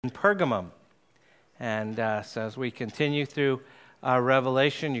in Pergamum. And so as we continue through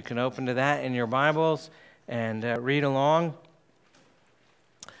Revelation, you can open to that in your Bibles and read along.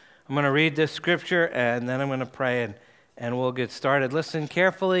 I'm going to read this scripture, and then I'm going to pray, and we'll get started. Listen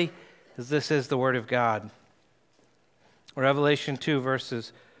carefully, as this is the Word of God. Revelation 2,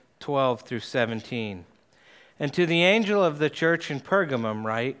 verses 12 through 17. And to the angel of the church in Pergamum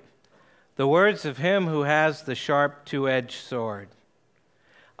write, the words of him who has the sharp two-edged sword.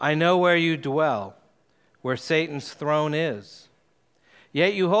 I know where you dwell, where Satan's throne is.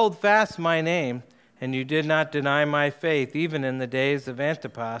 Yet you hold fast my name, and you did not deny my faith, even in the days of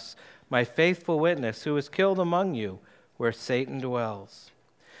Antipas, my faithful witness, who was killed among you, where Satan dwells.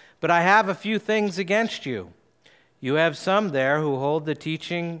 But I have a few things against you. You have some there who hold the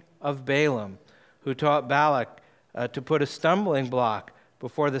teaching of Balaam, who taught Balak to put a stumbling block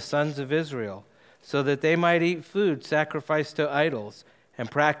before the sons of Israel, so that they might eat food sacrificed to idols and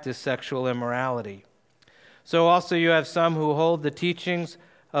practice sexual immorality. So also you have some who hold the teachings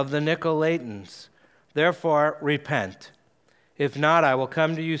of the Nicolaitans. Therefore, repent. If not, I will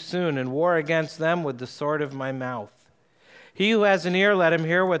come to you soon and war against them with the sword of my mouth. He who has an ear, let him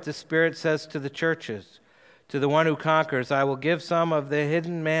hear what the Spirit says to the churches. To the one who conquers, I will give some of the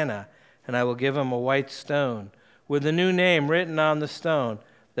hidden manna, and I will give him a white stone, with a new name written on the stone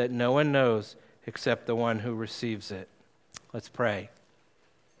that no one knows except the one who receives it. Let's pray.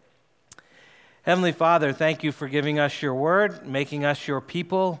 Heavenly Father, thank you for giving us your word, making us your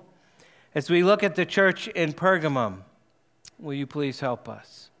people. As we look at the church in Pergamum, will you please help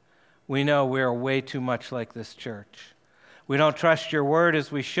us? We know we are way too much like this church. We don't trust your word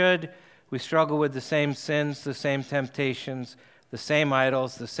as we should. We struggle with the same sins, the same temptations, the same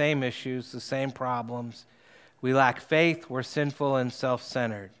idols, the same issues, the same problems. We lack faith. We're sinful and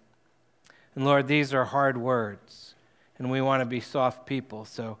self-centered. And Lord, these are hard words, and we want to be soft people,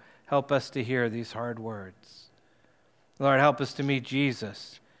 so help us to hear these hard words. Lord, help us to meet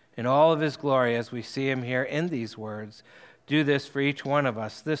Jesus in all of his glory as we see him here in these words. Do this for each one of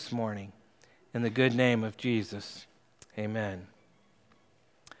us this morning. In the good name of Jesus, amen.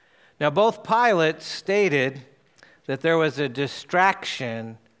 Now, both pilots stated that there was a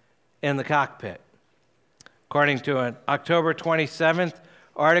distraction in the cockpit. According to an October 27th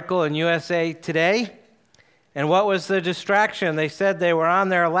article in USA Today. And what was the distraction? They said they were on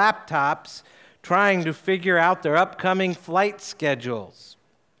their laptops trying to figure out their upcoming flight schedules.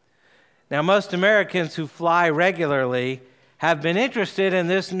 Now, most Americans who fly regularly have been interested in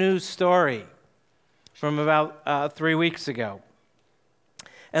this news story from about 3 weeks ago.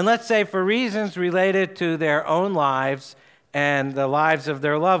 And let's say for reasons related to their own lives and the lives of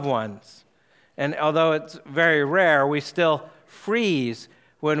their loved ones. And although it's very rare, we still freeze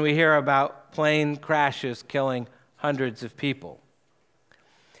when we hear about plane crashes killing hundreds of people.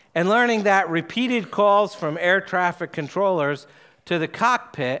 And learning that repeated calls from air traffic controllers to the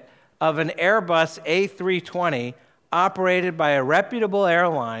cockpit of an Airbus A320 operated by a reputable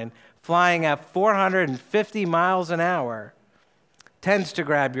airline flying at 450 miles an hour tends to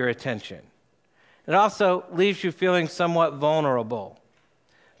grab your attention. It also leaves you feeling somewhat vulnerable.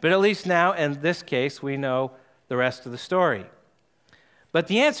 But at least now, in this case, we know the rest of the story. But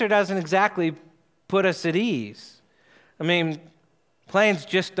the answer doesn't exactly put us at ease. I mean, planes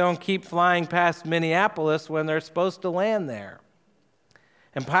just don't keep flying past Minneapolis when they're supposed to land there.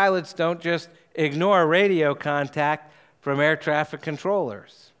 And pilots don't just ignore radio contact from air traffic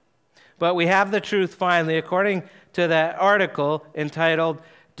controllers. But we have the truth finally, according to that article entitled,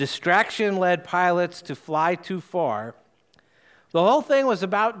 Distraction Led Pilots to Fly Too Far. The whole thing was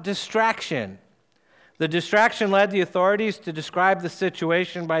about distraction. The distraction led the authorities to describe the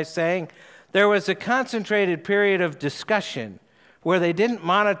situation by saying there was a concentrated period of discussion where they didn't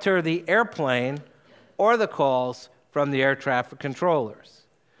monitor the airplane or the calls from the air traffic controllers.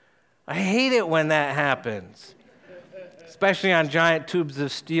 I hate it when that happens, especially on giant tubes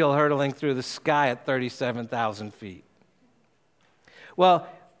of steel hurtling through the sky at 37,000 feet. Well,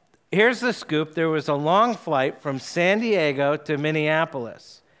 here's the scoop. There was a long flight from San Diego to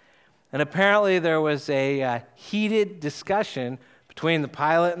Minneapolis. And apparently there was a heated discussion between the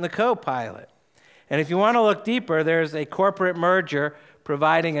pilot and the co-pilot. And if you want to look deeper, there's a corporate merger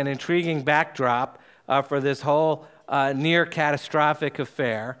providing an intriguing backdrop for this whole near-catastrophic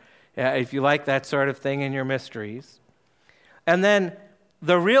affair, if you like that sort of thing in your mysteries. And then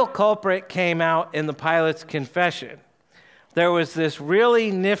the real culprit came out in the pilot's confession. There was this really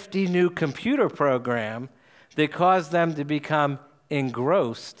nifty new computer program that caused them to become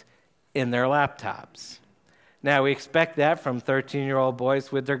engrossed in their laptops. Now, we expect that from 13-year-old boys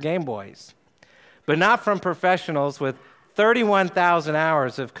with their Game Boys, but not from professionals with 31,000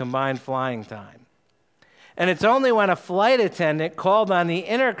 hours of combined flying time. And it's only when a flight attendant called on the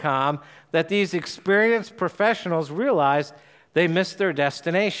intercom that these experienced professionals realized they missed their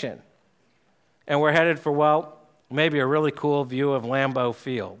destination and were headed for, well, maybe a really cool view of Lambeau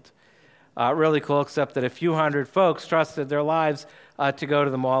Field. Really cool, except that a few hundred folks trusted their lives to go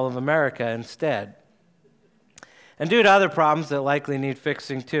to the Mall of America instead. And due to other problems that likely need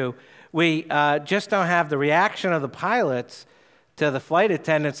fixing too, we just don't have the reaction of the pilots to the flight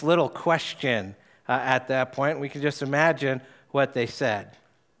attendant's little question at that point. We can just imagine what they said.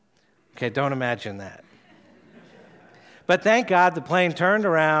 Okay, don't imagine that. But thank God the plane turned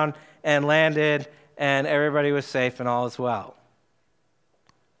around and landed, and everybody was safe and all is well.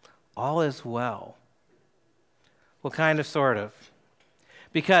 All is well. Well, kind of, sort of.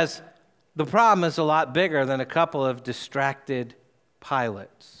 Because the problem is a lot bigger than a couple of distracted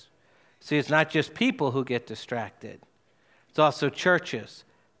pilots. See, it's not just people who get distracted. It's also churches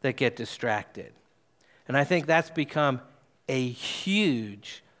that get distracted. And I think that's become a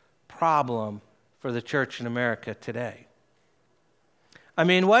huge problem for the church in America today. I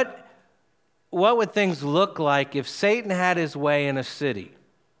mean, what would things look like if Satan had his way in a city?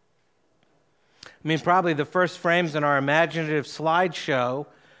 I mean, probably the first frames in our imaginative slideshow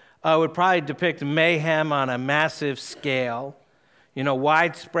would probably depict mayhem on a massive scale. You know,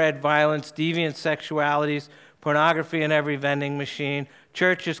 widespread violence, deviant sexualities, pornography in every vending machine,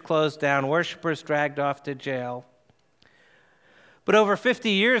 churches closed down, worshipers dragged off to jail. But over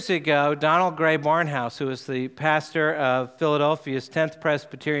 50 years ago, Donald Gray Barnhouse, who was the pastor of Philadelphia's 10th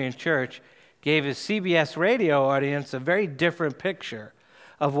Presbyterian Church, gave his CBS radio audience a very different picture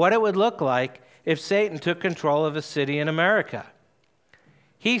of what it would look like if Satan took control of a city in America.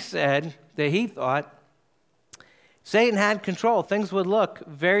 He said that he thought Satan had control. Things would look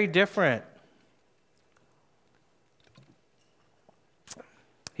very different.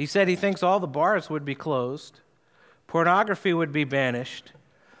 He said he thinks all the bars would be closed. Pornography would be banished.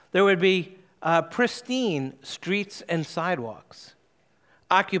 There would be pristine streets and sidewalks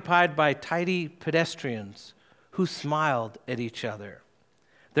occupied by tidy pedestrians who smiled at each other.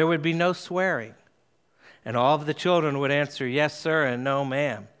 There would be no swearing. And all of the children would answer, yes, sir, and no,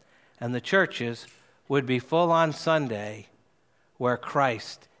 ma'am. And the churches would be full on Sunday where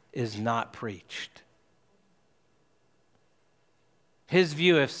Christ is not preached. His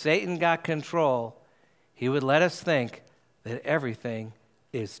view, if Satan got control, he would let us think that everything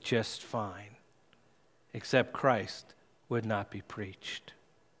is just fine, except Christ would not be preached.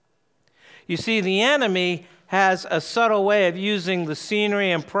 You see, the enemy has a subtle way of using the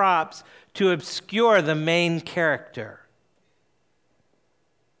scenery and props to obscure the main character.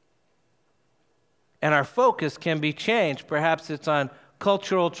 And our focus can be changed. Perhaps it's on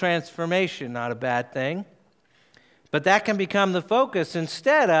cultural transformation, not a bad thing. But that can become the focus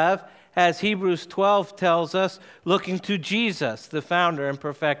instead of, as Hebrews 12 tells us, looking to Jesus, the founder and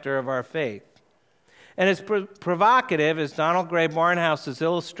perfecter of our faith. And as provocative as Donald Gray Barnhouse's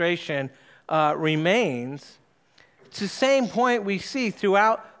illustration remains, it's the same point we see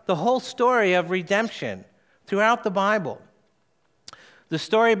throughout the whole story of redemption, throughout the Bible. The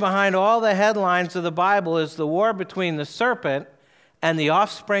story behind all the headlines of the Bible is the war between the serpent and the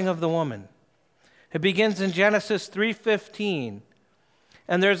offspring of the woman. It begins in Genesis 3:15,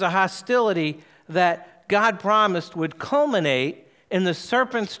 and there's a hostility that God promised would culminate in the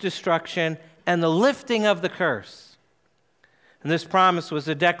serpent's destruction and the lifting of the curse. And this promise was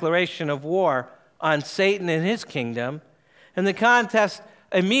a declaration of war on Satan and his kingdom, and the contest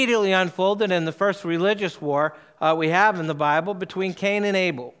immediately unfolded in the first religious war we have in the Bible between Cain and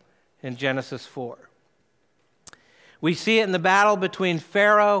Abel in Genesis 4. We see it in the battle between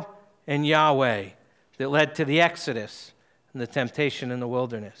Pharaoh and Yahweh that led to the Exodus and the temptation in the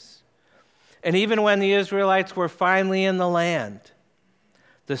wilderness. And even when the Israelites were finally in the land,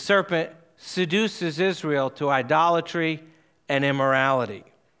 the serpent seduces Israel to idolatry and immorality.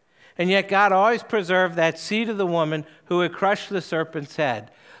 And yet God always preserved that seed of the woman who would crush the serpent's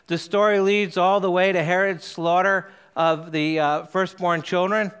head. The story leads all the way to Herod's slaughter of the firstborn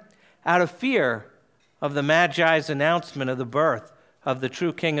children out of fear of the Magi's announcement of the birth of the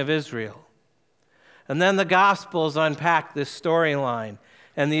true king of Israel. And then the Gospels unpack this storyline,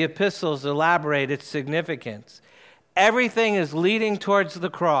 and the epistles elaborate its significance. Everything is leading towards the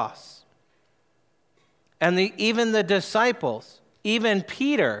cross. And even the disciples, even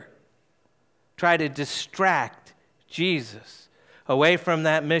Peter, try to distract Jesus away from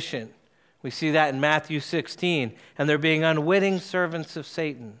that mission. We see that in Matthew 16, and they're being unwitting servants of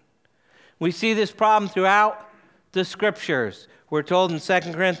Satan. We see this problem throughout the Scriptures. We're told in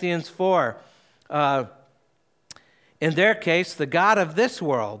 2 Corinthians 4, In their case, the god of this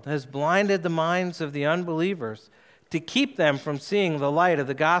world has blinded the minds of the unbelievers to keep them from seeing the light of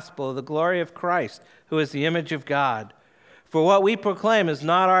the gospel of the glory of Christ, who is the image of God. For what we proclaim is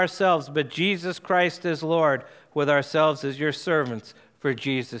not ourselves, but Jesus Christ as Lord, with ourselves as your servants for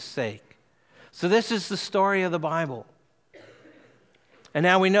Jesus' sake. So this is the story of the Bible. And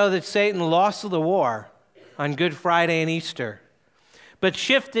now we know that Satan lost the war on Good Friday and Easter, but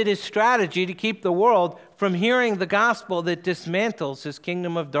shifted his strategy to keep the world from hearing the gospel that dismantles his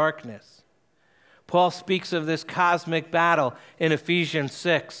kingdom of darkness. Paul speaks of this cosmic battle in Ephesians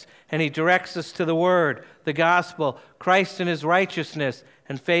 6, and he directs us to the Word, the gospel, Christ and his righteousness,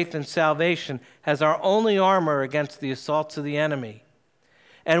 and faith and salvation as our only armor against the assaults of the enemy.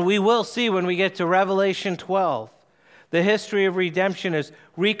 And we will see when we get to Revelation 12, the history of redemption is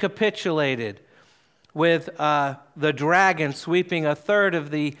recapitulated with the dragon sweeping a third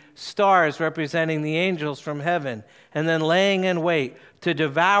of the stars representing the angels from heaven, and then laying in wait to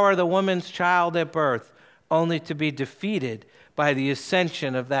devour the woman's child at birth, only to be defeated by the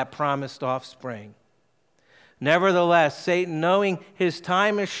ascension of that promised offspring. Nevertheless, Satan, knowing his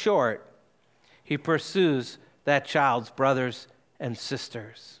time is short, he pursues that child's brothers and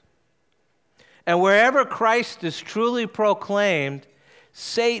sisters. And wherever Christ is truly proclaimed,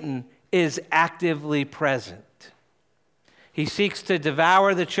 Satan is actively present. He seeks to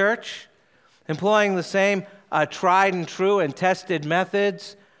devour the church, employing the same tried and true and tested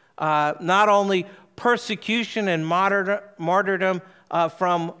methods, not only persecution and martyrdom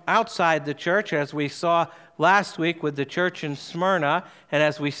from outside the church, as we saw last week with the church in Smyrna, and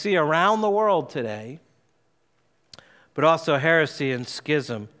as we see around the world today, but also heresy and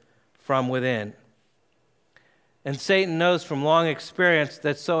schism from within. And Satan knows from long experience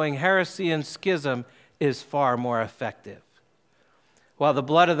that sowing heresy and schism is far more effective. While the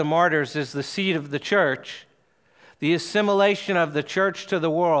blood of the martyrs is the seed of the church, the assimilation of the church to the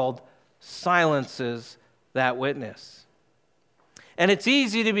world silences that witness. And it's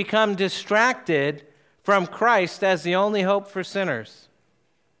easy to become distracted from Christ as the only hope for sinners,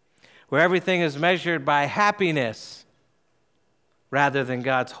 where everything is measured by happiness rather than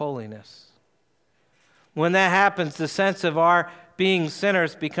God's holiness. When that happens, the sense of our being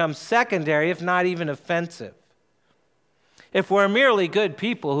sinners becomes secondary, if not even offensive. If we're merely good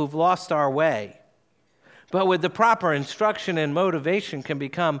people who've lost our way, but with the proper instruction and motivation can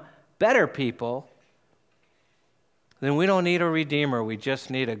become better people, then we don't need a redeemer. We just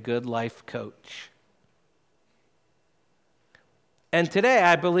need a good life coach. And today,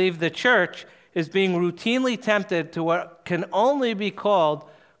 I believe the church is being routinely tempted to what can only be called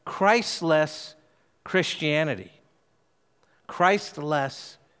Christless Christianity.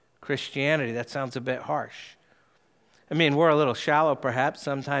 Christless Christianity. That sounds a bit harsh. I mean, we're a little shallow, perhaps,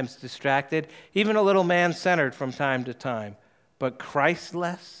 sometimes distracted, even a little man-centered from time to time. But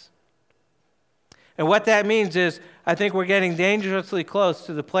Christless? And what that means is, I think we're getting dangerously close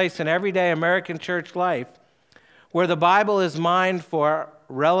to the place in everyday American church life where the Bible is mined for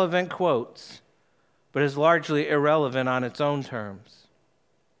relevant quotes, but is largely irrelevant on its own terms.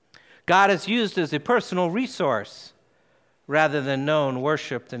 God is used as a personal resource rather than known,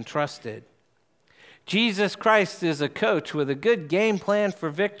 worshiped, and trusted. Jesus Christ is a coach with a good game plan for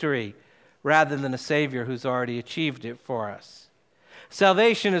victory rather than a Savior who's already achieved it for us.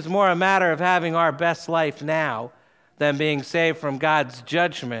 Salvation is more a matter of having our best life now than being saved from God's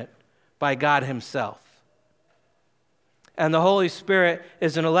judgment by God Himself. And the Holy Spirit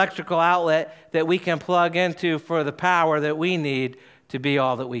is an electrical outlet that we can plug into for the power that we need to be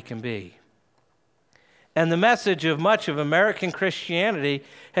all that we can be. And the message of much of American Christianity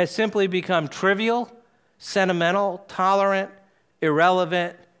has simply become trivial, sentimental, tolerant,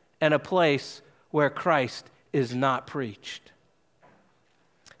 irrelevant, and a place where Christ is not preached.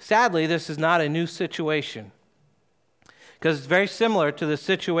 Sadly, this is not a new situation, because it's very similar to the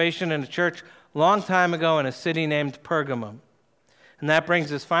situation in a church a long time ago in a city named Pergamum. And that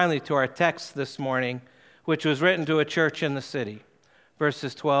brings us finally to our text this morning, which was written to a church in the city.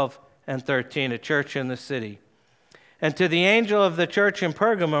 Verses 12 and 13, a church in the city. And to the angel of the church in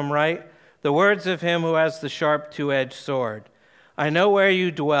Pergamum write the words of him who has the sharp two-edged sword. I know where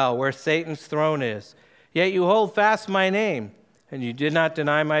you dwell, where Satan's throne is. Yet you hold fast my name, and you did not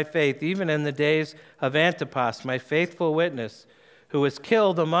deny my faith, even in the days of Antipas, my faithful witness, who was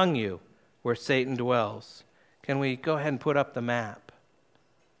killed among you, where Satan dwells. Can we go ahead and put up the map?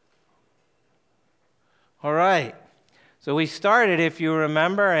 All right. So we started, if you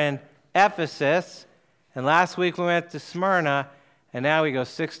remember, in Ephesus, and last week we went to Smyrna, and now we go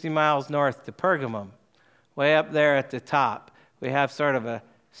 60 miles north to Pergamum. Way up there at the top, we have sort of a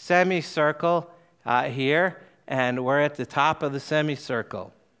semicircle here, and we're at the top of the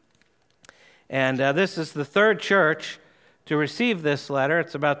semicircle. And this is the third church to receive this letter.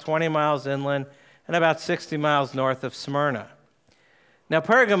 It's about 20 miles inland and about 60 miles north of Smyrna. Now,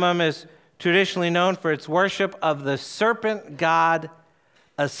 Pergamum is traditionally known for its worship of the serpent god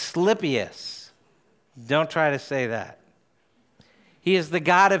Asclepius. Don't try to say that. He is the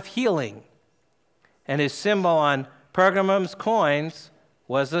god of healing, and his symbol on Pergamum's coins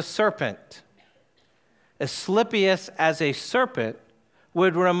was a serpent. Asclepius as a serpent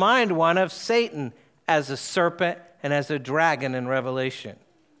would remind one of Satan as a serpent and as a dragon in Revelation.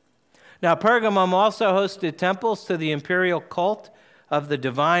 Now, Pergamum also hosted temples to the imperial cult of the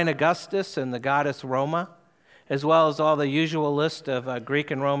divine Augustus and the goddess Roma, as well as all the usual list of Greek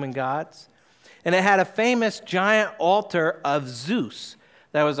and Roman gods. And it had a famous giant altar of Zeus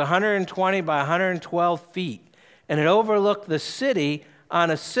that was 120 by 112 feet, and it overlooked the city on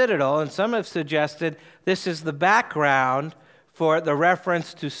a citadel, and some have suggested this is the background for the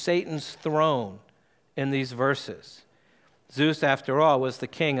reference to Satan's throne in these verses. Zeus, after all, was the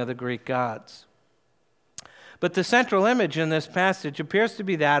king of the Greek gods. But the central image in this passage appears to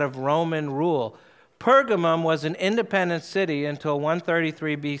be that of Roman rule. Pergamum was an independent city until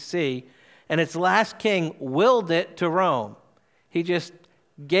 133 BC, and its last king willed it to Rome. He just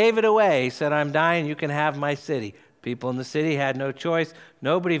gave it away. He said, I'm dying, you can have my city. People in the city had no choice.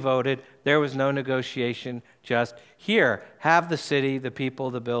 Nobody voted. There was no negotiation. Just, here, have the city, the people,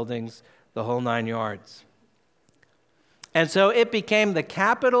 the buildings, the whole 9 yards. And so it became the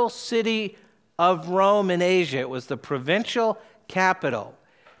capital city of Rome in Asia. It was the provincial capital.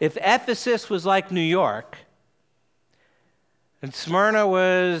 If Ephesus was like New York, and Smyrna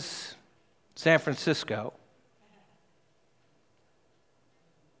was San Francisco,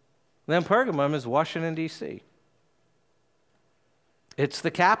 then Pergamum is Washington, D.C. It's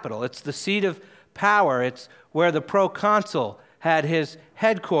the capital. It's the seat of power. It's where the proconsul had his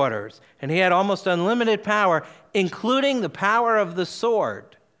headquarters, and he had almost unlimited power, including the power of the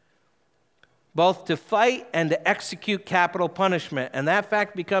sword, both to fight and to execute capital punishment. And that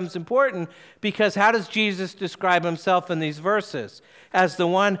fact becomes important because how does Jesus describe himself in these verses? As the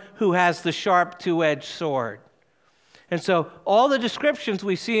one who has the sharp two-edged sword. And so all the descriptions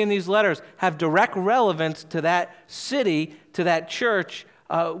we see in these letters have direct relevance to that city, to that church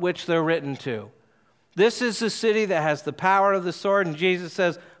which they're written to. This is the city that has the power of the sword, and Jesus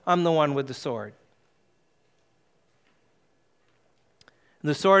says, I'm the one with the sword.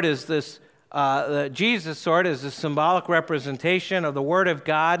 The sword is this, Jesus' sword is a symbolic representation of the Word of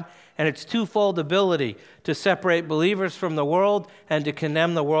God and its twofold ability to separate believers from the world and to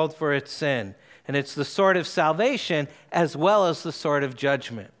condemn the world for its sin. And it's the sword of salvation as well as the sword of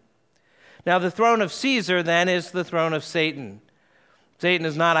judgment. Now, the throne of Caesar, then, is the throne of Satan. Satan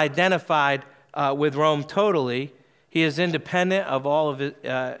is not identified with Rome totally. He is independent of all of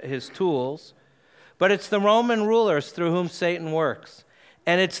his tools. But it's the Roman rulers through whom Satan works.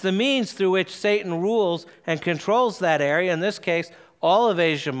 And it's the means through which Satan rules and controls that area, in this case, all of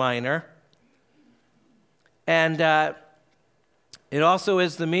Asia Minor. And it also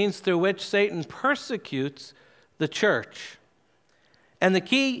is the means through which Satan persecutes the church. And the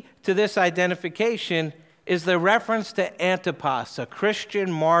key to this identification is the reference to Antipas, a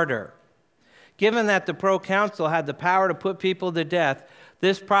Christian martyr. Given that the proconsul had the power to put people to death,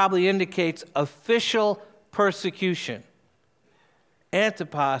 this probably indicates official persecution.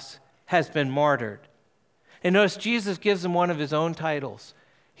 Antipas has been martyred. And notice Jesus gives him one of his own titles.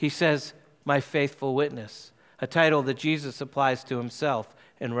 He says, my faithful witness, a title that Jesus applies to himself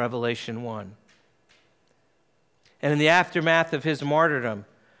in Revelation 1. And in the aftermath of his martyrdom,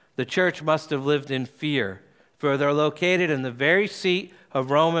 the church must have lived in fear, for they're located in the very seat of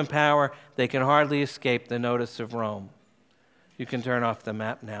Roman power. They can hardly escape the notice of Rome. You can turn off the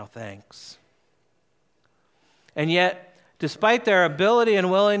map now, thanks. And yet, despite their ability and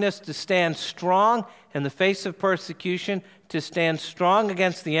willingness to stand strong in the face of persecution, to stand strong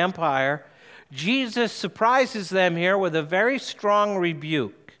against the empire, Jesus surprises them here with a very strong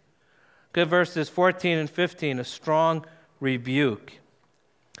rebuke. Good, verses 14 and 15, a strong rebuke.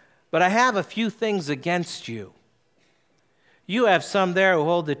 But I have a few things against you. You have some there who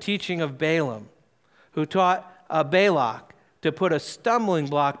hold the teaching of Balaam, who taught Balak to put a stumbling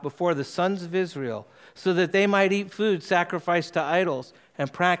block before the sons of Israel, so that they might eat food sacrificed to idols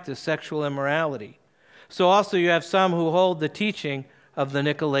and practice sexual immorality. So also you have some who hold the teaching of the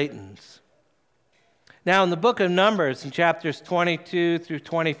Nicolaitans. Now in the book of Numbers, in chapters 22 through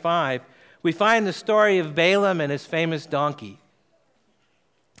 25, we find the story of Balaam and his famous donkey.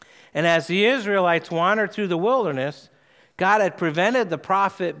 And as the Israelites wandered through the wilderness, God had prevented the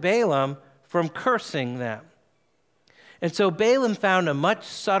prophet Balaam from cursing them. And so Balaam found a much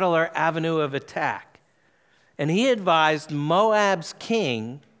subtler avenue of attack. And he advised Moab's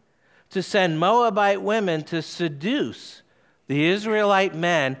king to send Moabite women to seduce the Israelite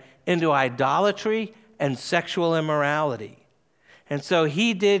men into idolatry and sexual immorality. And so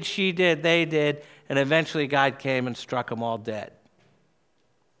he did, she did, they did, and eventually God came and struck them all dead.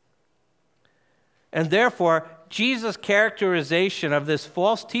 And therefore, Jesus' characterization of this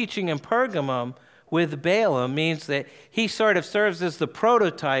false teaching in Pergamum with Balaam means that he sort of serves as the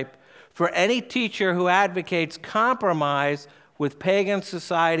prototype for any teacher who advocates compromise with pagan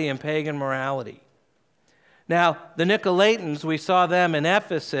society and pagan morality. Now, the Nicolaitans, we saw them in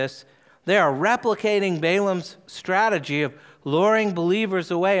Ephesus, they are replicating Balaam's strategy of luring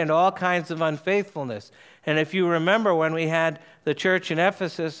believers away into all kinds of unfaithfulness. And if you remember when we had the church in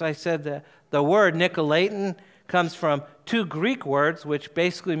Ephesus, I said that the word Nicolaitan comes from two Greek words, which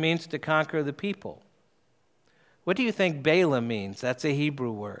basically means to conquer the people. What do you think Balaam means? That's a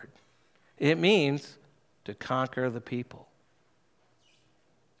Hebrew word. It means to conquer the people.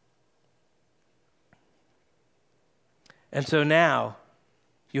 And so now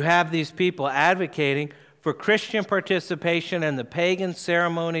you have these people advocating for Christian participation in the pagan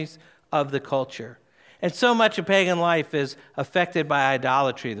ceremonies of the culture. And so much of pagan life is affected by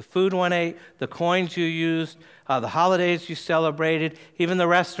idolatry. The food one ate, the coins you used, the holidays you celebrated, even the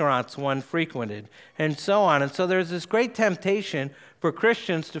restaurants one frequented, and so on. And so there's this great temptation for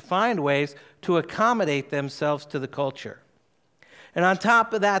Christians to find ways to accommodate themselves to the culture. And on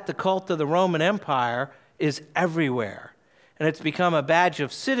top of that, the cult of the Roman Empire is everywhere. And it's become a badge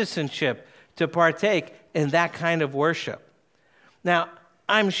of citizenship to partake in that kind of worship. Now,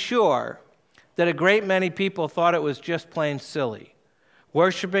 I'm sure that a great many people thought it was just plain silly,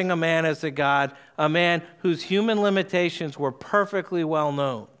 worshiping a man as a god, a man whose human limitations were perfectly well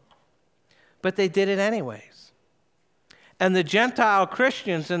known. But they did it anyways. And the Gentile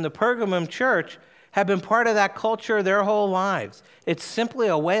Christians in the Pergamum church have been part of that culture their whole lives. It's simply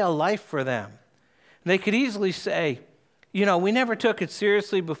a way of life for them. And they could easily say, you know, we never took it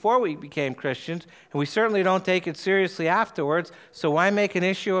seriously before we became Christians, and we certainly don't take it seriously afterwards, so why make an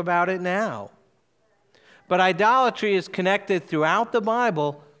issue about it now? But idolatry is connected throughout the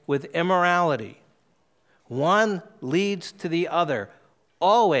Bible with immorality. One leads to the other,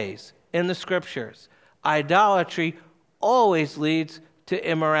 always in the Scriptures. Idolatry always leads to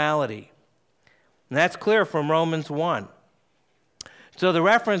immorality. And that's clear from Romans 1. So the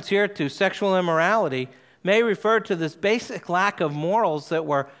reference here to sexual immorality may refer to this basic lack of morals that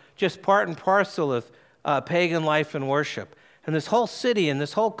were just part and parcel of pagan life and worship. And this whole city and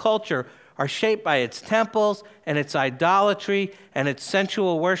this whole culture are shaped by its temples and its idolatry and its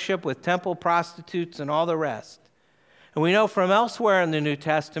sensual worship with temple prostitutes and all the rest. And we know from elsewhere in the New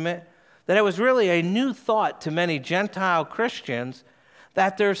Testament that it was really a new thought to many Gentile Christians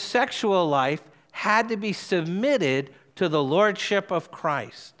that their sexual life had to be submitted to the lordship of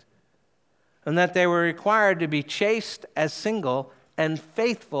Christ, and that they were required to be chaste as single and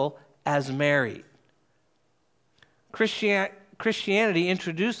faithful as married. Christianity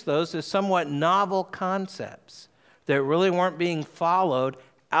introduced those as somewhat novel concepts that really weren't being followed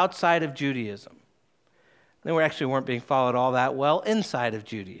outside of Judaism. They weren't being followed all that well inside of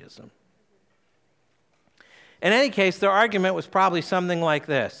Judaism. In any case, their argument was probably something like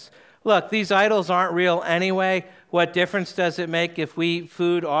this. Look, these idols aren't real anyway. What difference does it make if we eat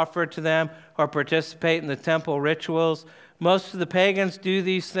food offered to them or participate in the temple rituals? Most of the pagans do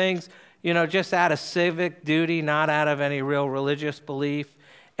these things, just out of civic duty, not out of any real religious belief.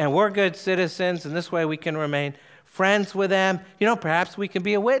 And we're good citizens, and this way we can remain friends with them. Perhaps we can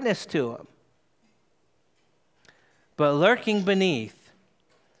be a witness to them. But lurking beneath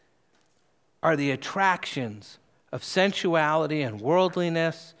are the attractions of sensuality and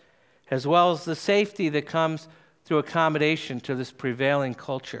worldliness, as well as the safety that comes through accommodation to this prevailing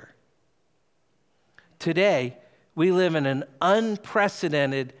culture. Today, we live in an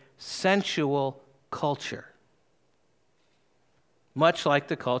unprecedented sensual culture, much like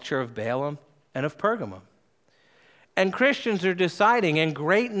the culture of Balaam and of Pergamum. And Christians are deciding in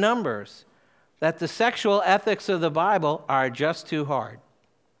great numbers that the sexual ethics of the Bible are just too hard.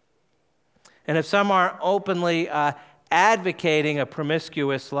 And if some are openly advocating a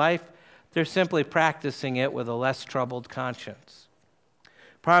promiscuous life, they're simply practicing it with a less troubled conscience.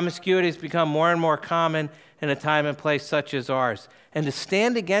 Promiscuity has become more and more common in a time and place such as ours, and to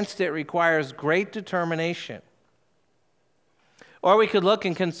stand against it requires great determination. Or we could look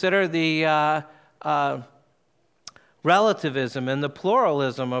and consider the relativism and the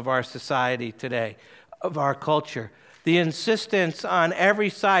pluralism of our society today, of our culture, the insistence on every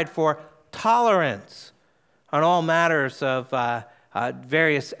side for tolerance on all matters of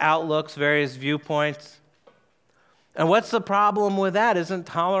various outlooks, various viewpoints. And what's the problem with that? Isn't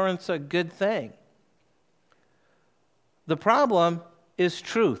tolerance a good thing? The problem is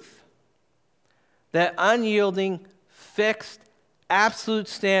truth. That unyielding, fixed, absolute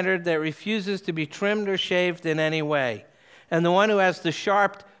standard that refuses to be trimmed or shaved in any way. And the one who has the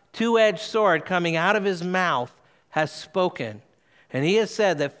sharp, two-edged sword coming out of his mouth has spoken. And he has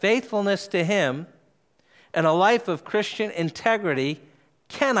said that faithfulness to him and a life of Christian integrity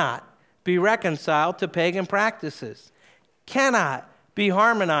cannot be reconciled to pagan practices, cannot be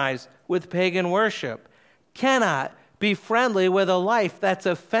harmonized with pagan worship, cannot be friendly with a life that's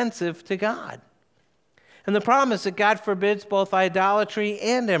offensive to God. And the problem is that God forbids both idolatry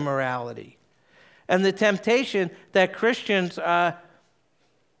and immorality. And the temptation that Christians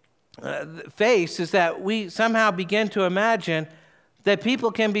face is that we somehow begin to imagine that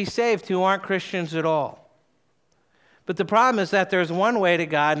people can be saved who aren't Christians at all. But the problem is that there's one way to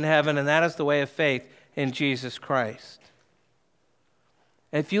God in heaven, and that is the way of faith in Jesus Christ.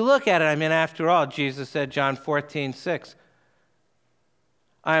 If you look at it, after all, Jesus said, John 14:6,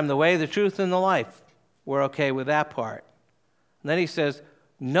 I am the way, the truth, and the life. We're okay with that part. And then he says,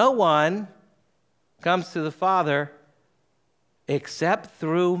 no one comes to the Father except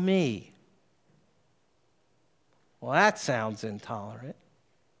through me. Well, that sounds intolerant.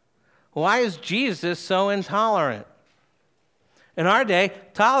 Why is Jesus so intolerant? In our day,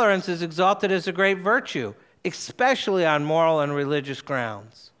 tolerance is exalted as a great virtue, especially on moral and religious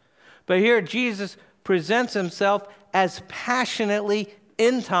grounds. But here, Jesus presents himself as passionately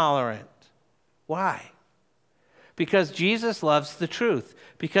intolerant. Why? Because Jesus loves the truth,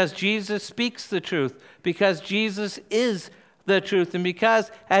 because Jesus speaks the truth, because Jesus is the truth, and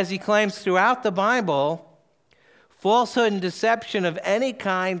because, as he claims throughout the Bible, falsehood and deception of any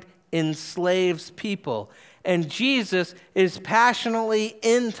kind enslaves people. And Jesus is passionately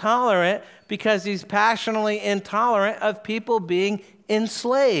intolerant because he's passionately intolerant of people being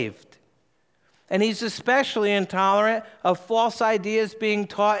enslaved. And he's especially intolerant of false ideas being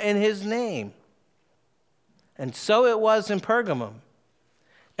taught in his name. And so it was in Pergamum.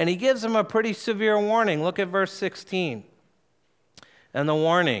 And he gives them a pretty severe warning. Look at verse 16. And the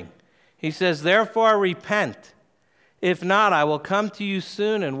warning. He says, therefore repent. If not, I will come to you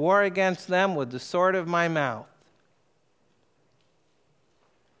soon and war against them with the sword of my mouth.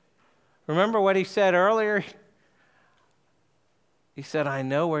 Remember what he said earlier? He said, I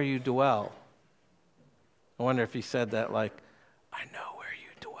know where you dwell. I wonder if he said that like, I know where you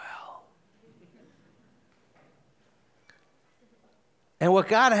dwell. And what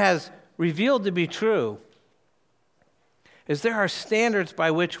God has revealed to be true is there are standards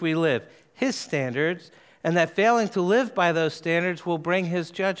by which we live, his standards, and that failing to live by those standards will bring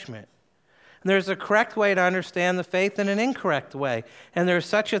his judgment. And there's a correct way to understand the faith and an incorrect way. And there's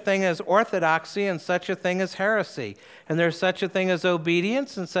such a thing as orthodoxy and such a thing as heresy. And there's such a thing as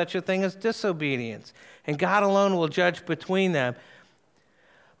obedience and such a thing as disobedience. And God alone will judge between them.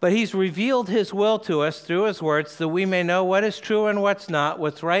 But he's revealed his will to us through his words that we may know what is true and what's not,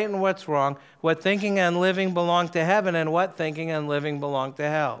 what's right and what's wrong, what thinking and living belong to heaven and what thinking and living belong to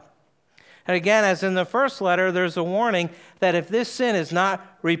hell. And again, as in the first letter, there's a warning that if this sin is not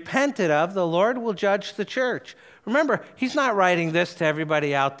repented of, the Lord will judge the church. Remember, he's not writing this to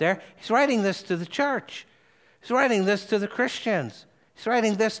everybody out there. He's writing this to the church. He's writing this to the Christians. He's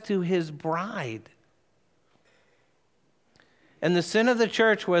writing this to his bride. And the sin of the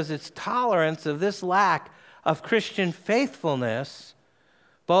church was its tolerance of this lack of Christian faithfulness,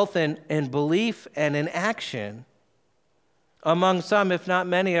 both in belief and in action, among some, if not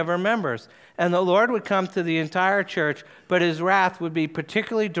many, of her members. And the Lord would come to the entire church, but his wrath would be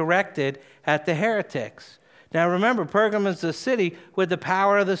particularly directed at the heretics. Now remember, Pergamum is the city with the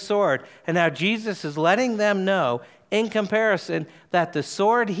power of the sword. And now Jesus is letting them know, in comparison, that the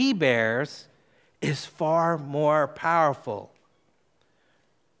sword he bears is far more powerful.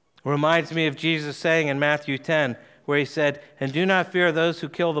 Reminds me of Jesus saying in Matthew 10, where he said, and do not fear those who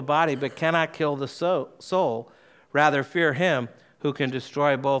kill the body, but cannot kill the soul. Rather, fear him who can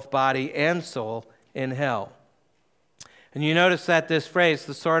destroy both body and soul in hell. And you notice that this phrase,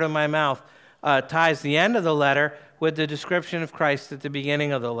 the sword of my mouth, ties the end of the letter with the description of Christ at the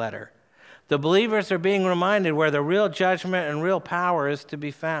beginning of the letter. The believers are being reminded where the real judgment and real power is to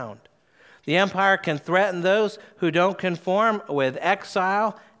be found. The empire can threaten those who don't conform with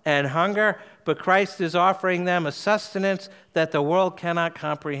exile and hunger, but Christ is offering them a sustenance that the world cannot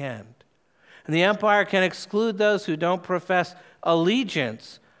comprehend. And the empire can exclude those who don't profess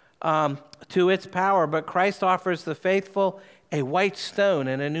allegiance to its power, but Christ offers the faithful a white stone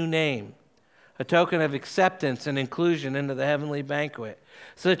and a new name, a token of acceptance and inclusion into the heavenly banquet.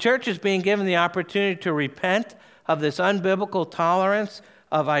 So the church is being given the opportunity to repent of this unbiblical tolerance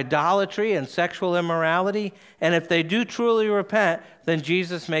of idolatry and sexual immorality. And if they do truly repent, then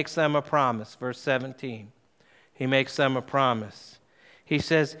Jesus makes them a promise. Verse 17. He makes them a promise. He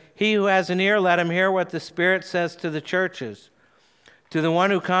says, "He who has an ear, let him hear what the Spirit says to the churches. To the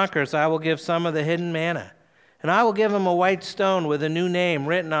one who conquers, I will give some of the hidden manna. And I will give him a white stone with a new name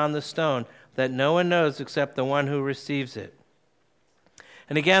written on the stone that no one knows except the one who receives it."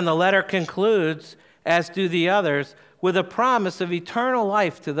 And again, the letter concludes, as do the others, with a promise of eternal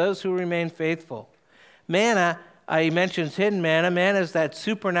life to those who remain faithful. Manna, he mentions hidden manna. Manna is that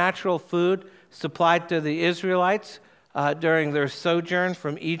supernatural food supplied to the Israelites during their sojourn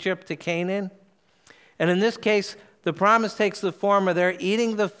from Egypt to Canaan. And in this case, the promise takes the form of their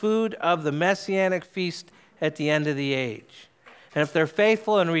eating the food of the Messianic feast at the end of the age. And if they're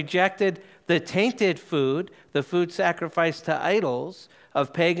faithful and rejected the tainted food, the food sacrificed to idols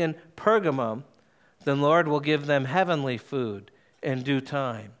of pagan Pergamum, then Lord will give them heavenly food in due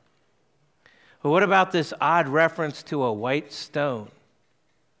time. But what about this odd reference to a white stone?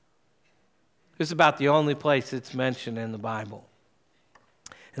 This is about the only place it's mentioned in the Bible.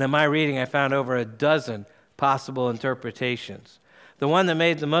 And in my reading, I found over a dozen possible interpretations. The one that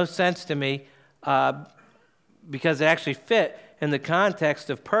made the most sense to me, because it actually fit in the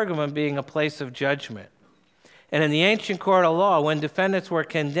context of Pergamum being a place of judgment. And in the ancient court of law, when defendants were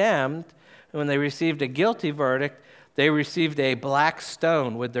condemned, when they received a guilty verdict, they received a black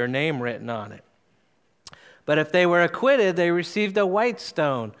stone with their name written on it. But if they were acquitted, they received a white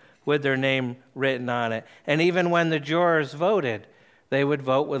stone with their name written on it. And even when the jurors voted, they would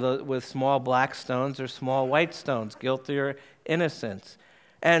vote with small black stones or small white stones, guilty or innocence.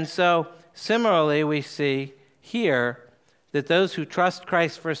 And so, similarly, we see here that those who trust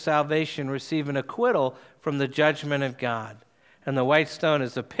Christ for salvation receive an acquittal from the judgment of God. And the white stone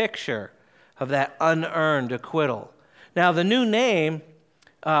is a picture of that unearned acquittal. Now, the new name,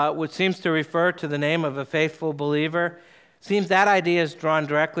 which seems to refer to the name of a faithful believer, seems that idea is drawn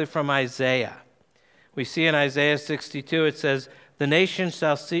directly from Isaiah. We see in Isaiah 62, it says, "The nations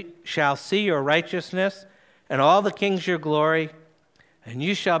shall see your righteousness, and all the kings your glory, and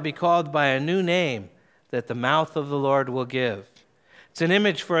you shall be called by a new name that the mouth of the Lord will give." It's an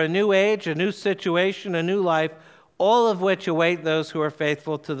image for a new age, a new situation, a new life, all of which await those who are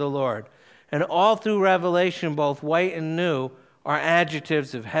faithful to the Lord. And all through Revelation, both white and new, are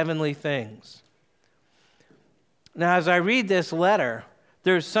adjectives of heavenly things. Now, as I read this letter,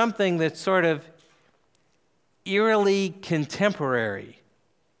 there's something that's sort of eerily contemporary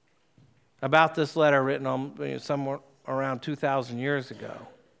about this letter written somewhere around 2,000 years ago,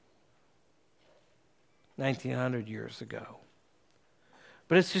 1,900 years ago.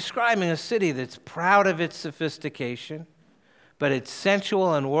 But it's describing a city that's proud of its sophistication, but it's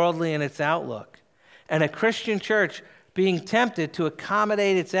sensual and worldly in its outlook, and a Christian church being tempted to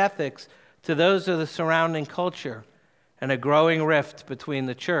accommodate its ethics to those of the surrounding culture, and a growing rift between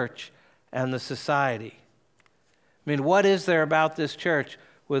the church and the society. I mean, what is there about this church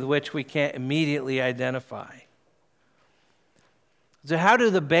with which we can't immediately identify? So how do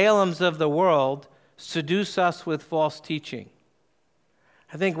the Balaams of the world seduce us with false teaching?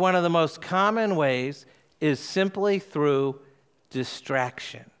 I think one of the most common ways is simply through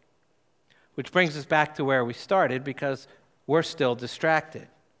distraction, which brings us back to where we started because we're still distracted.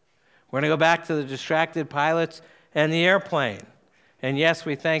 We're going to go back to the distracted pilots and the airplane. And yes,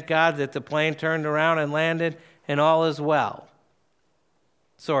 we thank God that the plane turned around and landed and all is well.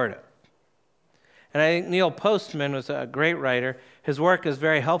 Sort of. And I think Neil Postman was a great writer. His work is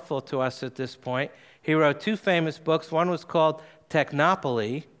very helpful to us at this point. He wrote two famous books. One was called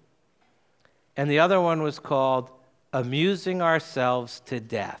Technopoly, and the other one was called Amusing Ourselves to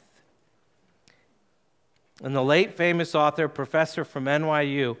Death. And the late famous author, professor from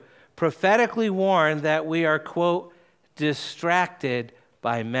NYU, prophetically warned that we are, quote, distracted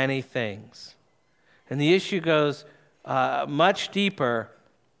by many things. And the issue goes much deeper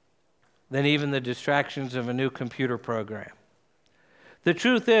than even the distractions of a new computer program. The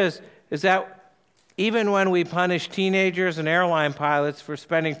truth is that even when we punish teenagers and airline pilots for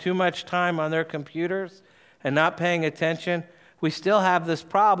spending too much time on their computers and not paying attention, we still have this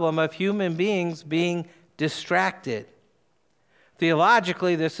problem of human beings being distracted.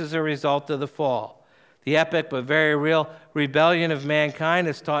 Theologically, this is a result of the fall. The epic but very real rebellion of mankind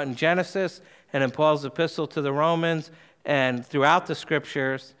is taught in Genesis and in Paul's epistle to the Romans and throughout the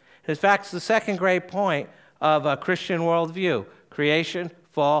Scriptures. In fact, it's the second great point of a Christian worldview: creation,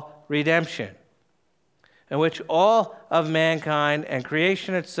 fall, redemption, in which all of mankind and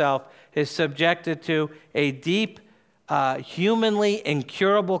creation itself is subjected to a deep, humanly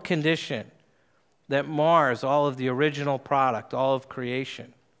incurable condition that mars all of the original product, all of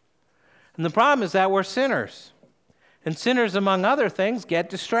creation. And the problem is that we're sinners. And sinners, among other things, get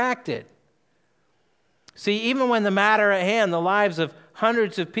distracted. See, even when the matter at hand, the lives of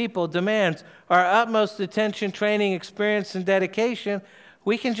hundreds of people, demands our utmost attention, training, experience, and dedication,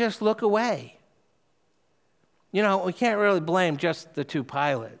 we can just look away. You know, we can't really blame just the two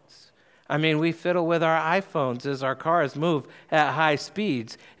pilots. I mean, we fiddle with our iPhones as our cars move at high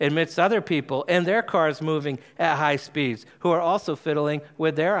speeds amidst other people and their cars moving at high speeds who are also fiddling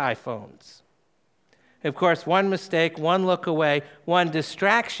with their iPhones. Of course, one mistake, one look away, one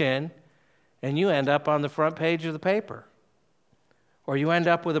distraction, and you end up on the front page of the paper. Or you end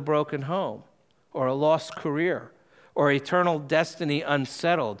up with a broken home, or a lost career, or eternal destiny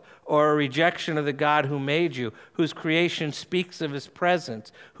unsettled, or a rejection of the God who made you, whose creation speaks of his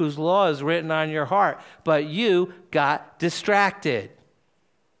presence, whose law is written on your heart, but you got distracted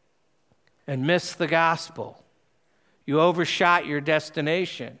and missed the gospel. You overshot your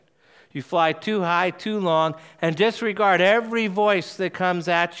destination. You fly too high, too long, and disregard every voice that comes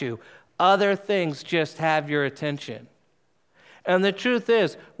at you. Other things just have your attention. And the truth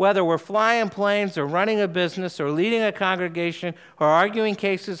is, whether we're flying planes or running a business or leading a congregation or arguing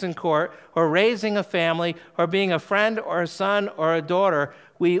cases in court or raising a family or being a friend or a son or a daughter,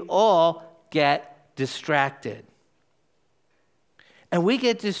 we all get distracted. And we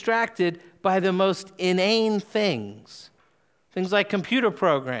get distracted by the most inane things. Things like computer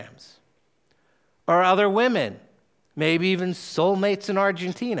programs or other women, maybe even soulmates in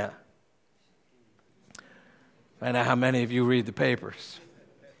Argentina. I know how many of you read the papers.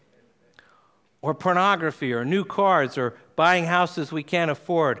 Or pornography, or new cars, or buying houses we can't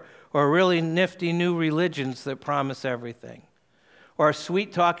afford, or really nifty new religions that promise everything. Or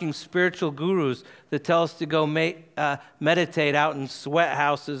sweet-talking spiritual gurus that tell us to go meditate out in sweat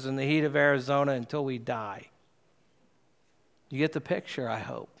houses in the heat of Arizona until we die. You get the picture, I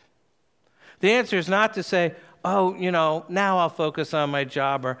hope. The answer is not to say, oh, now I'll focus on my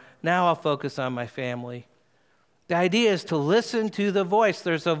job, or now I'll focus on my family. The idea is to listen to the voice.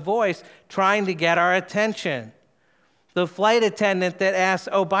 There's a voice trying to get our attention. The flight attendant that asks,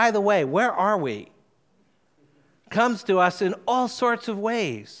 oh, by the way, where are we? Comes to us in all sorts of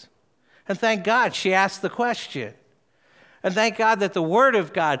ways. And thank God she asked the question. And thank God that the Word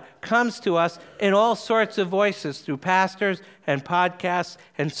of God comes to us in all sorts of voices through pastors and podcasts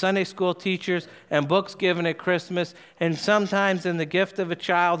and Sunday school teachers and books given at Christmas, and sometimes in the gift of a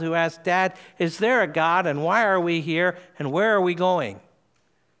child who asks, Dad, is there a God, and why are we here, and where are we going?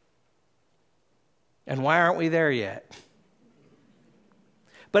 And why aren't we there yet?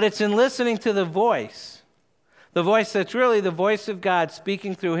 But it's in listening to the voice that's really the voice of God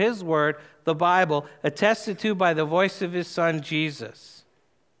speaking through His Word, the Bible, attested to by the voice of His Son, Jesus.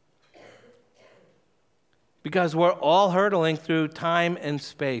 Because we're all hurtling through time and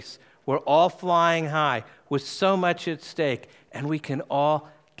space. We're all flying high with so much at stake, and we can all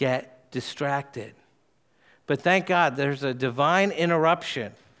get distracted. But thank God there's a divine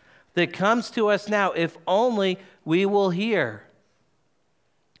interruption that comes to us now if only we will hear.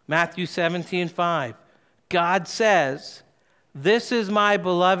 Matthew 17:5. God says, "This is my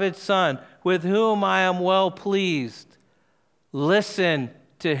beloved Son, with whom I am well pleased. Listen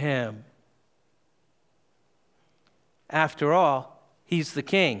to him." After all, he's the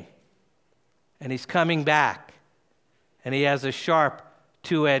king, and he's coming back, and he has a sharp,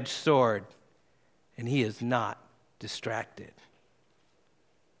 two-edged sword, and he is not distracted.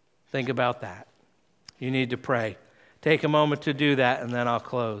 Think about that. You need to pray. Take a moment to do that, and then I'll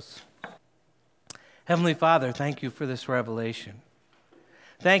close. Heavenly Father, thank you for this revelation.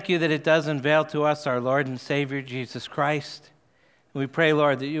 Thank you that it does unveil to us our Lord and Savior, Jesus Christ. And we pray,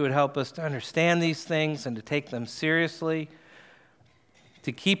 Lord, that you would help us to understand these things and to take them seriously,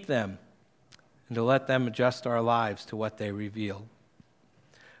 to keep them, and to let them adjust our lives to what they reveal.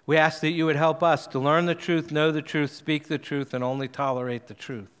 We ask that you would help us to learn the truth, know the truth, speak the truth, and only tolerate the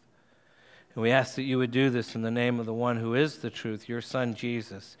truth. And we ask that you would do this in the name of the one who is the truth, your Son,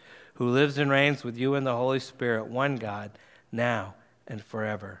 Jesus, who lives and reigns with you in the Holy Spirit, one God, now and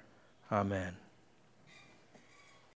forever. Amen.